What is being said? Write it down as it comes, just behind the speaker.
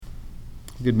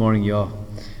Good morning, y'all.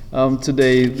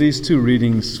 Today, these two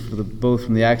readings, both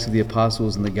from the Acts of the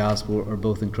Apostles and the Gospel, are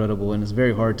both incredible, and it's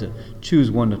very hard to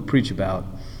choose one to preach about.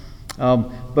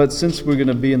 But since we're going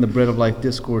to be in the Bread of Life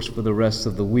discourse for the rest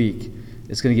of the week,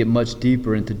 it's going to get much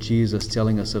deeper into Jesus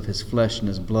telling us of his flesh and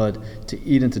his blood to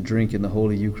eat and to drink in the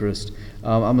Holy Eucharist.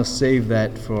 I'm going to save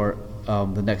that for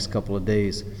the next couple of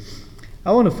days.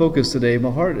 I want to focus today,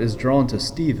 my heart is drawn to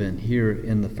Stephen here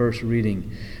in the first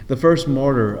reading, the first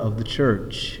martyr of the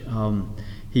church.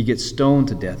 He gets stoned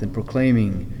to death in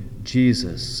proclaiming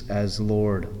Jesus as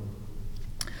Lord.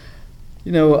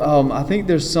 I think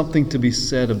there's something to be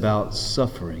said about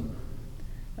suffering.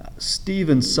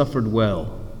 Stephen suffered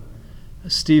well.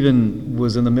 Stephen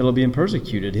was in the middle of being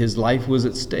persecuted. His life was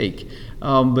at stake.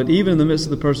 But even in the midst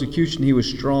of the persecution, he was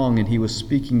strong and he was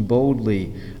speaking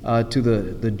boldly to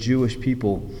the Jewish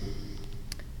people.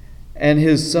 And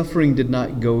his suffering did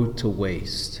not go to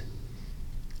waste.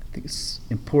 I think it's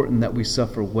important that we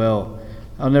suffer well.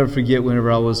 I'll never forget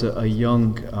whenever I was a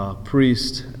young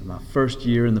priest, my first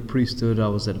year in the priesthood, I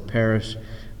was at a parish,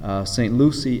 St.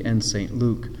 Lucy and St.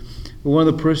 Luke. One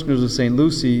of the parishioners of St.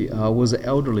 Lucy was an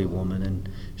elderly woman, and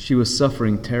she was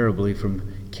suffering terribly from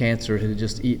cancer. It had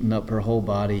just eaten up her whole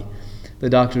body. The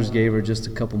doctors gave her just a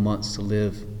couple months to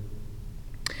live.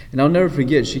 And I'll never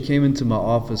forget, she came into my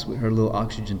office with her little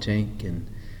oxygen tank, and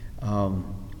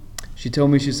she told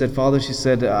me, she said, "Father," she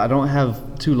said, "I don't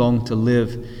have too long to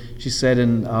live." She said,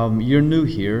 "And you're new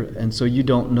here, and so you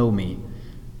don't know me,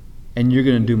 and you're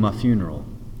going to do my funeral.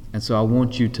 And so I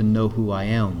want you to know who I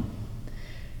am."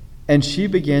 And she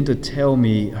began to tell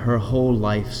me her whole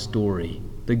life story,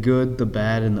 the good, the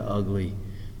bad, and the ugly.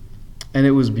 And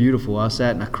it was beautiful. I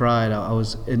sat and I cried. I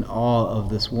was in awe of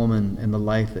this woman and the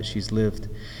life that she's lived.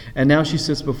 And now she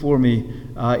sits before me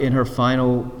in her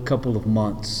final couple of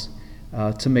months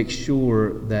to make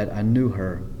sure that I knew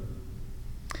her.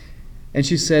 And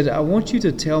she said, "I want you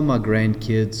to tell my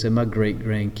grandkids and my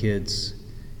great-grandkids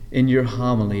in your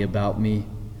homily about me."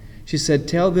 She said,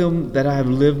 "Tell them that I have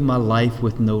lived my life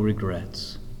with no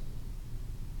regrets."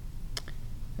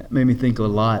 That made me think a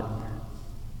lot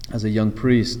as a young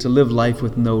priest, to live life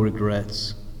with no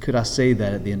regrets. Could I say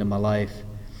that at the end of my life?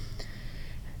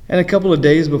 And a couple of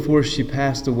days before she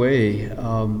passed away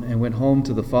and went home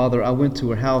to the Father, I went to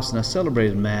her house and I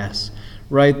celebrated Mass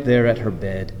right there at her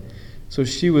bed. So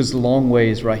she was a long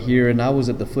ways right here, and I was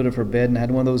at the foot of her bed, and I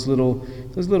had one of those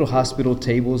little hospital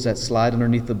tables that slide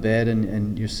underneath the bed,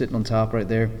 and you're sitting on top right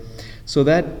there. So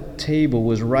that table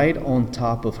was right on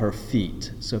top of her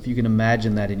feet. So if you can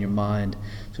imagine that in your mind.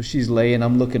 So she's laying,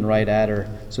 I'm looking right at her,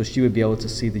 so she would be able to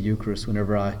see the Eucharist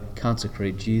whenever I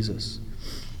consecrate Jesus.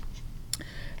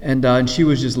 And she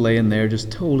was just laying there,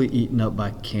 just totally eaten up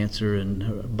by cancer, and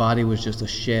her body was just a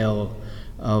shell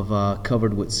of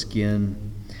covered with skin.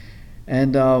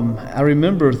 And I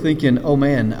remember thinking, oh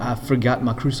man, I forgot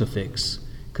my crucifix.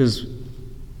 Because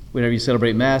whenever you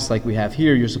celebrate Mass like we have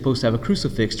here, you're supposed to have a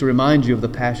crucifix to remind you of the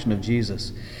passion of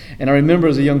Jesus. And I remember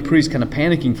as a young priest kind of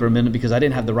panicking for a minute because I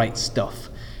didn't have the right stuff.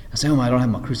 I said, I don't have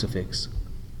my crucifix.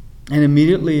 And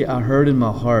immediately I heard in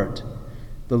my heart,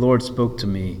 the Lord spoke to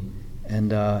me,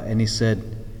 and he said,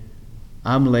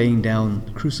 "I'm laying down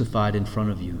crucified in front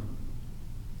of you."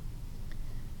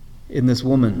 In this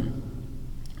woman,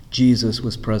 Jesus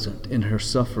was present in her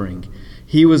suffering.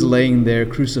 He was laying there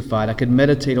crucified. I could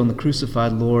meditate on the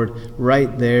crucified Lord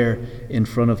right there in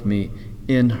front of me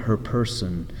in her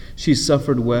person. She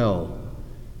suffered well.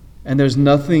 And there's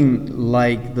nothing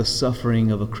like the suffering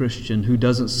of a Christian who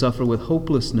doesn't suffer with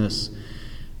hopelessness,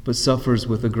 but suffers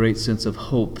with a great sense of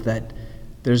hope that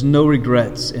there's no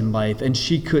regrets in life. And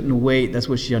she couldn't wait. That's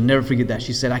what I'll never forget that.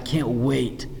 She said, "I can't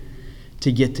wait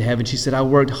to get to heaven." She said, "I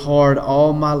worked hard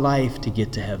all my life to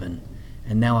get to heaven,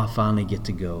 and now I finally get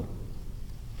to go."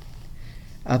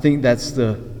 I think that's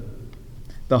the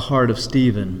heart of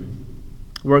Stephen.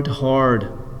 Worked hard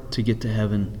to get to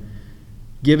heaven,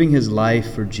 giving his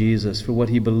life for Jesus, for what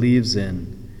he believes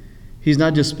in. He's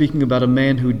not just speaking about a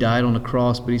man who died on a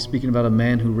cross, but he's speaking about a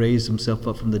man who raised himself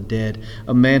up from the dead,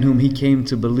 a man whom he came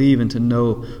to believe and to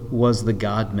know was the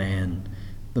God-man,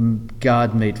 the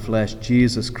God made flesh,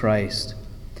 Jesus Christ.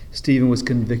 Stephen was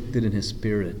convicted in his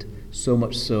spirit, so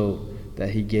much so that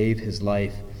he gave his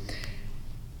life.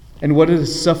 And what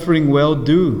does suffering well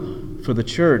do for the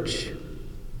church?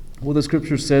 Well, the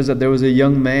scripture says that there was a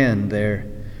young man there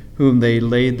whom they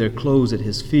laid their clothes at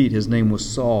his feet. His name was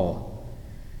Saul.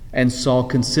 And Saul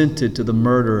consented to the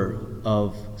murder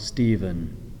of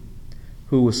Stephen.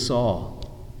 Who was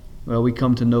Saul? Well, we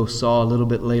come to know Saul a little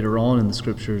bit later on in the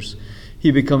scriptures. He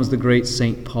becomes the great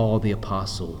St. Paul the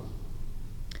Apostle.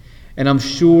 And I'm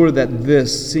sure that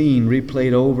this scene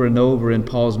replayed over and over in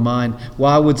Paul's mind.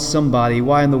 Why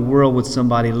in the world would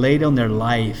somebody lay down their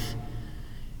life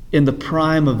in the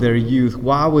prime of their youth?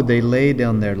 Why would they lay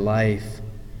down their life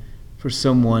for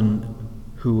someone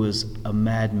who was a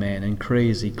madman and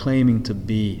crazy, claiming to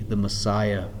be the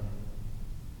Messiah?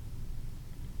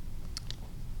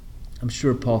 I'm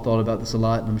sure Paul thought about this a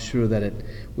lot, and I'm sure that it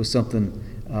was something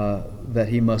that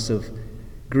he must have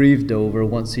grieved over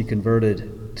once he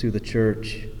converted to the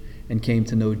church and came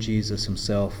to know Jesus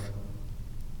himself.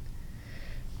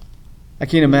 I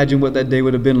can't imagine what that day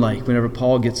would have been like whenever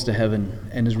Paul gets to heaven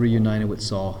and is reunited with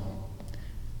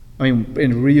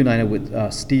reunited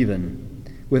with Stephen.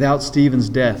 Without Stephen's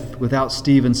death, without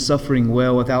Stephen suffering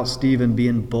well, without Stephen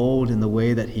being bold in the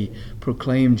way that he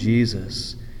proclaimed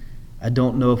Jesus, I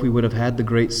don't know if we would have had the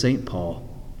great St. Paul.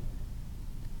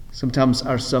 Sometimes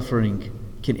our suffering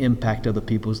can impact other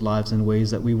people's lives in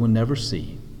ways that we will never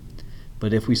see.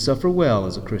 But if we suffer well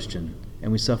as a Christian,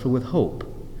 and we suffer with hope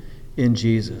in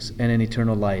Jesus and in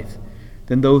eternal life,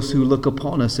 then those who look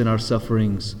upon us in our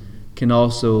sufferings can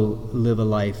also live a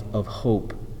life of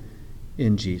hope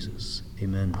in Jesus.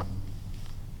 Amen.